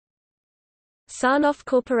Sarnoff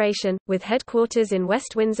Corporation, with headquarters in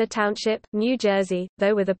West Windsor Township, New Jersey,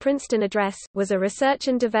 though with a Princeton address, was a research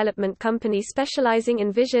and development company specializing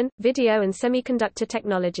in vision, video and semiconductor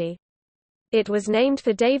technology. It was named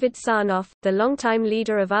for David Sarnoff, the longtime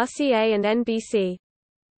leader of RCA and NBC.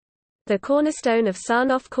 The cornerstone of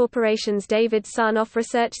Sarnoff Corporation's David Sarnoff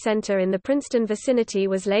Research Center in the Princeton vicinity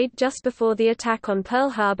was laid just before the attack on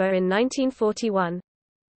Pearl Harbor in 1941.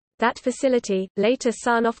 That facility, later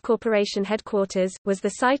Sarnoff Corporation headquarters, was the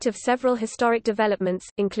site of several historic developments,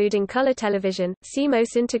 including color television,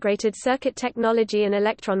 CMOS integrated circuit technology and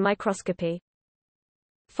electron microscopy.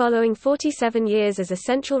 Following 47 years as a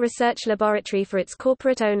central research laboratory for its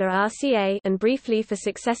corporate owner RCA and briefly for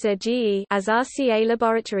successor GE as RCA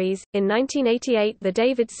Laboratories, in 1988 the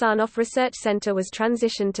David Sarnoff Research Center was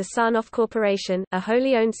transitioned to Sarnoff Corporation, a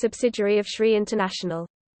wholly owned subsidiary of SRI International.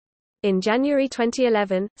 In January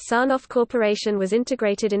 2011, Sarnoff Corporation was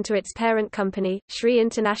integrated into its parent company, SRI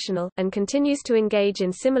International, and continues to engage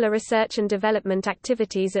in similar research and development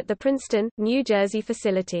activities at the Princeton, New Jersey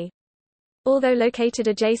facility. Although located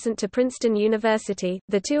adjacent to Princeton University,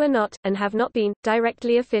 the two are not, and have not been,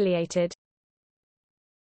 directly affiliated.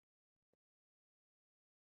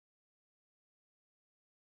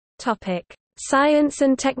 Science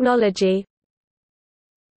and technology.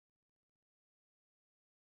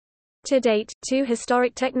 To date, two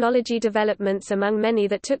historic technology developments among many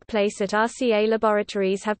that took place at RCA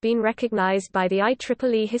Laboratories have been recognized by the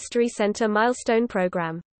IEEE History Center Milestone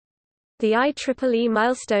Program. The IEEE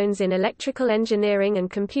Milestones in Electrical Engineering and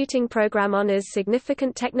Computing program honors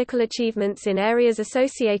significant technical achievements in areas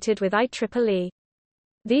associated with IEEE.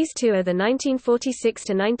 These two are the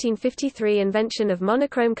 1946–1953 invention of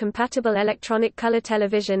monochrome-compatible electronic color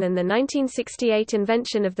television and the 1968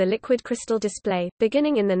 invention of the liquid crystal display.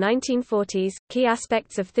 Beginning in the 1940s, key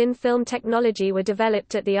aspects of thin film technology were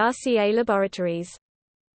developed at the RCA Laboratories.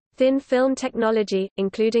 Thin film technology,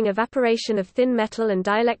 including evaporation of thin metal and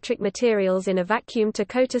dielectric materials in a vacuum to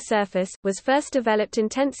coat a surface, was first developed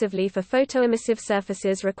intensively for photoemissive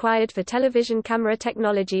surfaces required for television camera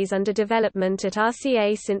technologies under development at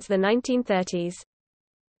RCA since the 1930s.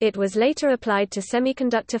 It was later applied to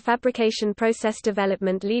semiconductor fabrication process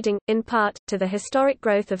development, leading, in part, to the historic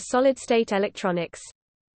growth of solid-state electronics.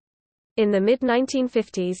 In the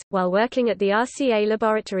mid-1950s, while working at the RCA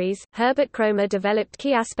Laboratories, Herbert Kromer developed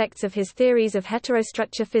key aspects of his theories of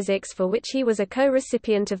heterostructure physics for which he was a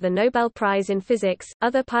co-recipient of the Nobel Prize in Physics.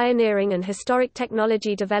 Other pioneering and historic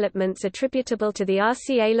technology developments attributable to the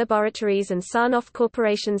RCA Laboratories and Sarnoff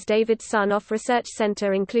Corporation's David Sarnoff Research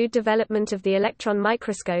Center include development of the electron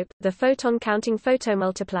microscope, the photon-counting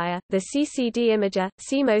photomultiplier, the CCD imager,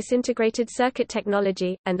 CMOS integrated circuit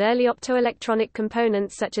technology, and early optoelectronic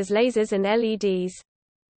components such as lasers and LEDs.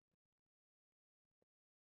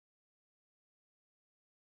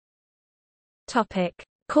 Topic: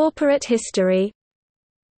 Corporate history.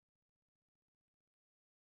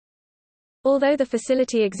 Although the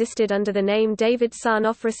facility existed under the name David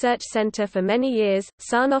Sarnoff Research Center for many years,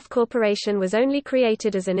 Sarnoff Corporation was only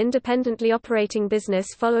created as an independently operating business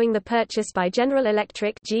following the purchase by General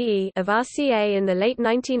Electric (GE) of RCA in the late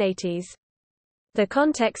 1980s. The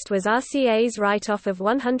context was RCA's write-off of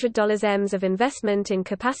 $100 of investment in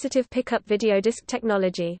capacitive pickup videodisc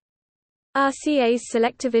technology. RCA's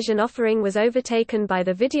Selectavision offering was overtaken by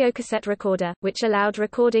the videocassette recorder, which allowed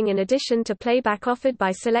recording in addition to playback offered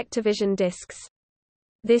by Selectavision discs.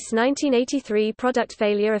 This 1983 product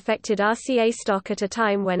failure affected RCA stock at a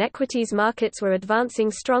time when equities markets were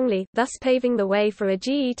advancing strongly, thus paving the way for a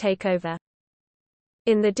GE takeover.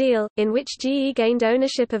 In the deal, in which GE gained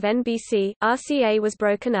ownership of NBC, RCA was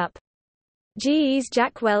broken up. GE's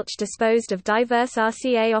Jack Welch disposed of diverse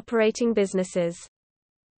RCA operating businesses.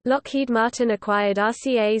 Lockheed Martin acquired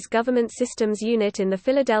RCA's Government Systems unit in the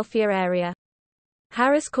Philadelphia area.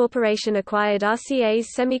 Harris Corporation acquired RCA's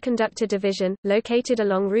Semiconductor division, located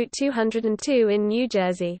along Route 202 in New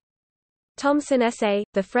Jersey. Thomson S.A.,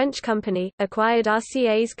 the French company, acquired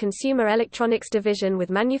RCA's Consumer Electronics division with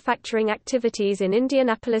manufacturing activities in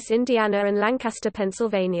Indianapolis, Indiana and Lancaster,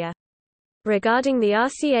 Pennsylvania. Regarding the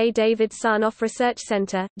RCA David Sarnoff Research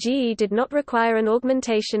Center, GE did not require an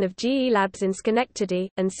augmentation of GE labs in Schenectady,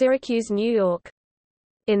 and Syracuse, New York.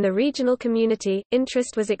 In the regional community,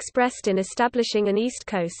 interest was expressed in establishing an East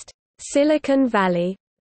Coast Silicon Valley,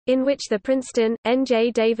 in which the Princeton, N.J.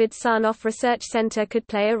 David Sarnoff Research Center could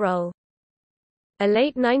play a role. A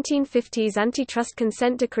late 1950s antitrust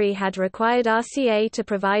consent decree had required RCA to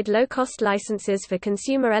provide low-cost licenses for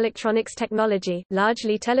consumer electronics technology,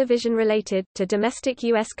 largely television-related, to domestic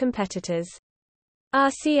U.S. competitors.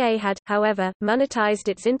 RCA had, however, monetized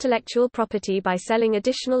its intellectual property by selling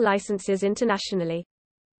additional licenses internationally.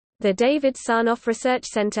 The David Sarnoff Research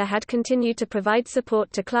Center had continued to provide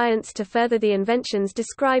support to clients to further the inventions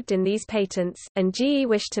described in these patents, and GE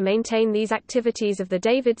wished to maintain these activities of the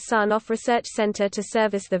David Sarnoff Research Center to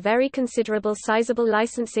service the very considerable sizable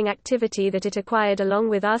licensing activity that it acquired along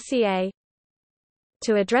with RCA.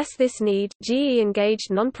 To address this need, GE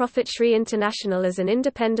engaged non-profit Sri International as an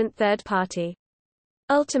independent third party.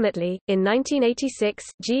 Ultimately, in 1986,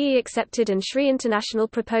 GE accepted an Sri International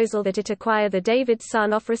proposal that it acquire the David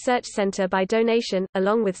Sarnoff Research Center by donation,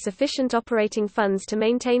 along with sufficient operating funds to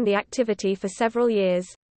maintain the activity for several years.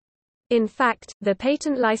 In fact, the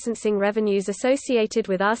patent licensing revenues associated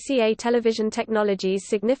with RCA television technologies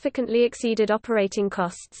significantly exceeded operating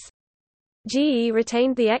costs. GE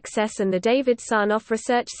retained the excess, and the David Sarnoff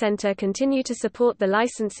Research Center continued to support the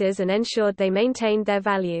licenses and ensured they maintained their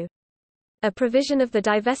value. A provision of the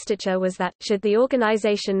divestiture was that, should the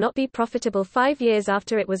organization not be profitable 5 years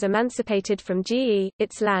after it was emancipated from GE,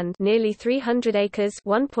 its land, nearly 300 acres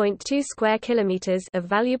 (1.2 square kilometers) of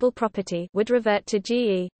valuable property, would revert to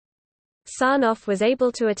GE. Sarnoff was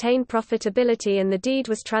able to attain profitability and the deed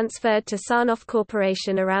was transferred to Sarnoff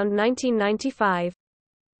Corporation around 1995.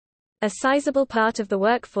 A sizable part of the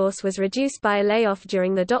workforce was reduced by a layoff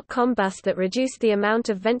during the dot-com bust that reduced the amount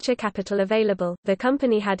of venture capital available. The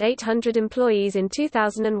company had 800 employees in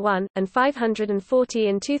 2001, and 540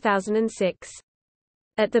 in 2006.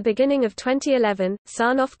 At the beginning of 2011,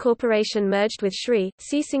 Sarnoff Corporation merged with Sri,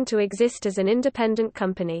 ceasing to exist as an independent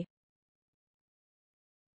company.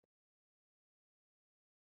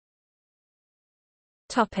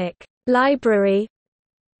 Library.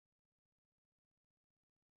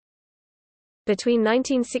 Between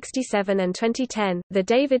 1967 and 2010, the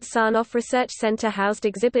David Sarnoff Research Center housed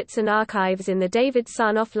exhibits and archives in the David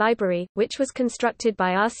Sarnoff Library, which was constructed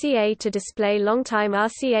by RCA to display longtime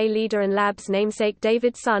RCA leader and lab's namesake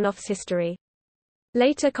David Sarnoff's history.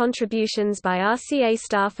 Later contributions by RCA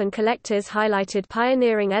staff and collectors highlighted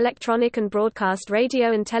pioneering electronic and broadcast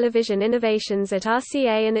radio and television innovations at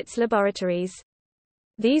RCA and its laboratories.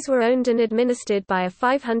 These were owned and administered by a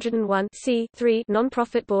 501(c)(3)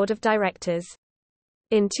 non-profit board of directors.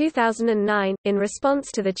 In 2009, in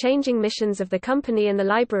response to the changing missions of the company and the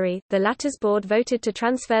library, the latter's board voted to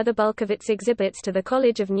transfer the bulk of its exhibits to the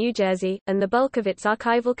College of New Jersey, and the bulk of its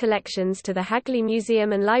archival collections to the Hagley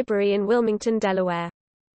Museum and Library in Wilmington, Delaware.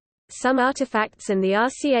 Some artifacts in the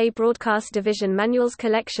RCA Broadcast Division Manuals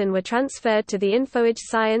collection were transferred to the InfoAge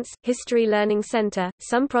Science, History Learning Center.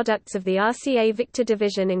 Some products of the RCA Victor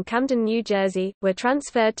Division in Camden, New Jersey, were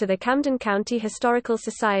transferred to the Camden County Historical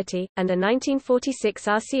Society, and a 1946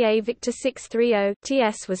 RCA Victor 630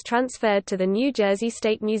 TS was transferred to the New Jersey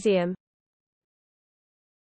State Museum.